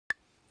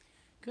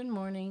Good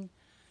morning.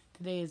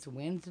 Today is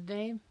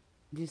Wednesday,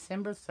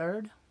 December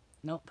 3rd.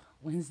 Nope,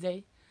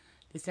 Wednesday,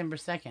 December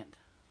 2nd.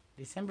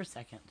 December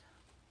 2nd.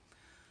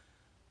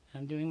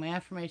 I'm doing my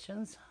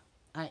affirmations.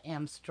 I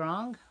am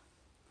strong.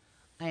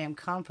 I am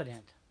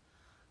confident.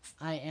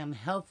 I am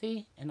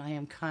healthy and I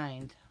am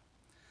kind.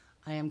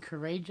 I am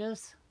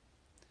courageous.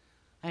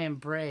 I am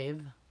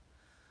brave.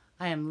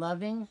 I am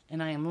loving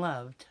and I am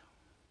loved.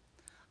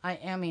 I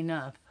am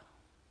enough.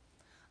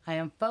 I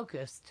am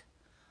focused.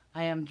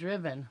 I am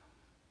driven.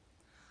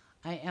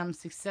 I am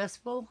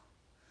successful.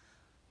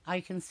 I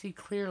can see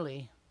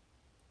clearly.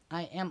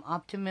 I am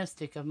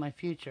optimistic of my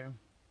future.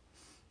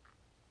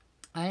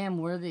 I am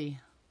worthy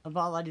of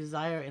all I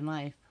desire in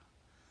life.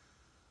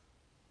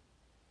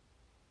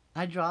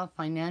 I draw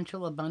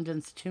financial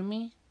abundance to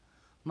me.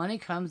 Money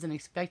comes in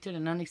expected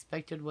and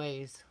unexpected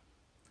ways.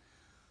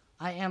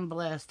 I am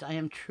blessed. I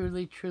am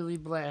truly, truly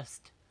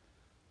blessed.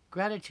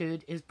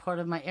 Gratitude is part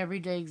of my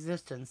everyday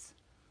existence.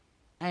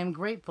 I am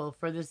grateful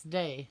for this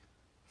day.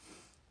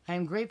 I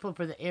am grateful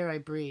for the air I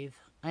breathe.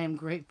 I am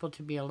grateful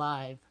to be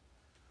alive.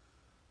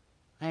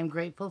 I am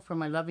grateful for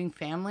my loving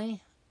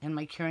family and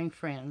my caring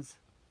friends.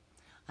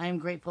 I am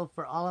grateful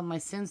for all of my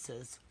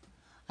senses.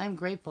 I am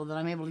grateful that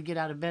I'm able to get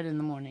out of bed in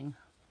the morning.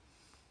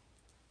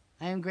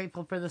 I am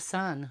grateful for the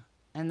sun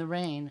and the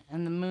rain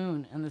and the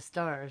moon and the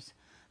stars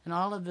and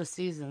all of the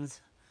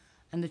seasons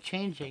and the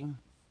changing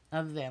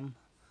of them.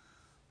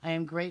 I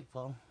am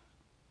grateful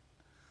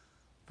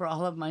for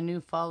all of my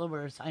new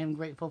followers. I am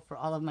grateful for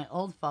all of my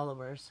old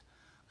followers.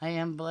 I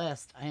am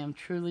blessed. I am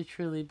truly,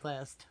 truly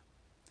blessed.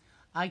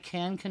 I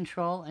can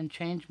control and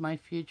change my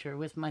future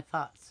with my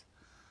thoughts.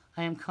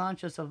 I am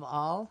conscious of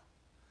all.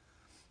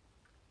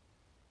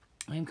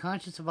 I am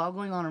conscious of all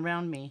going on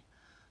around me.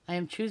 I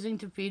am choosing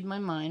to feed my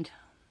mind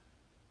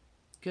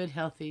good,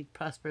 healthy,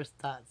 prosperous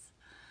thoughts.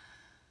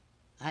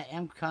 I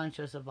am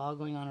conscious of all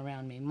going on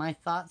around me. My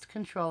thoughts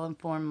control and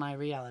form my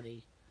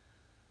reality.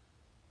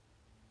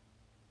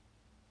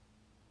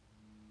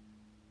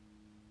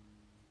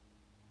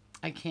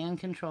 I can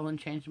control and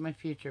change my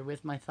future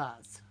with my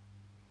thoughts.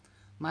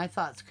 My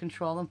thoughts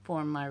control and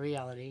form my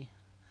reality.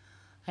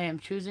 I am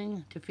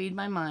choosing to feed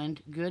my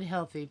mind good,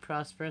 healthy,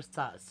 prosperous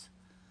thoughts.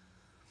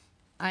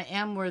 I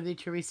am worthy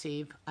to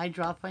receive. I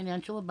draw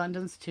financial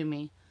abundance to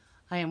me.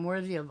 I am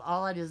worthy of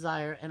all I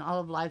desire and all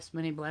of life's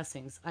many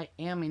blessings. I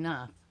am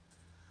enough.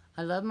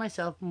 I love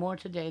myself more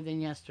today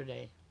than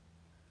yesterday.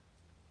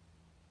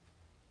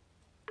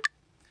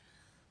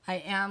 I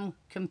am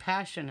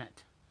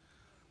compassionate.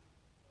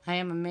 I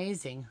am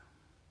amazing.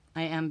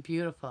 I am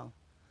beautiful.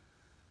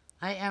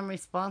 I am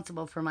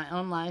responsible for my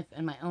own life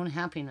and my own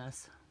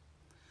happiness.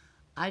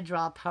 I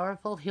draw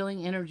powerful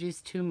healing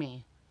energies to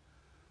me.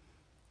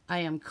 I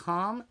am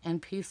calm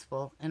and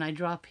peaceful, and I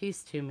draw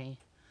peace to me.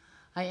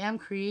 I am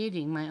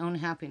creating my own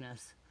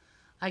happiness.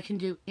 I can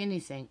do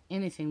anything,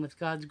 anything with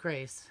God's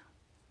grace.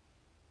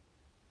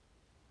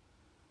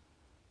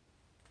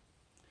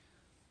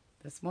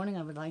 This morning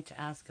I would like to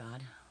ask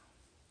God.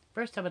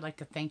 First, I would like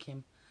to thank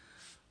Him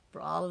for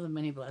all of the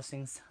many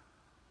blessings,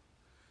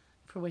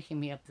 for waking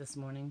me up this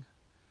morning.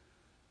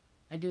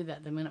 I do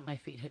that the minute my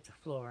feet hit the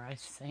floor. I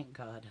thank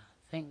God.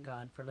 Thank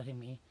God for letting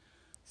me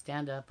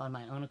stand up on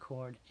my own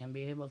accord and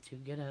be able to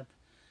get up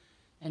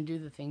and do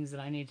the things that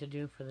I need to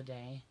do for the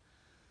day.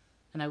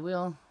 And I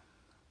will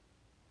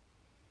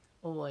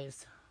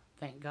always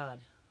thank God.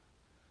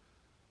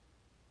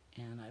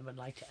 And I would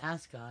like to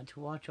ask God to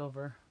watch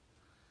over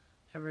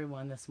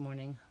everyone this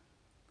morning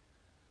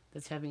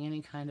that's having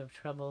any kind of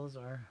troubles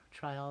or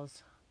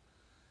trials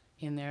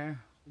in their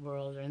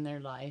world or in their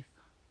life,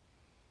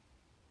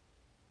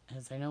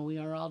 as I know we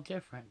are all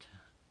different.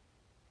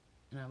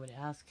 And I would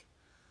ask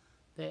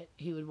that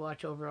He would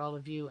watch over all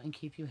of you and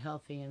keep you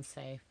healthy and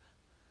safe.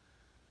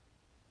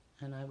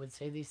 And I would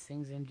say these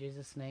things in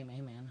Jesus' name,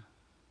 amen.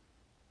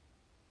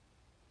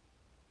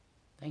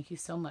 Thank you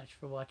so much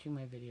for watching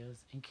my videos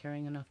and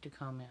caring enough to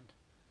comment.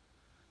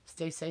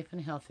 Stay safe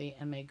and healthy,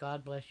 and may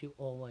God bless you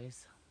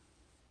always.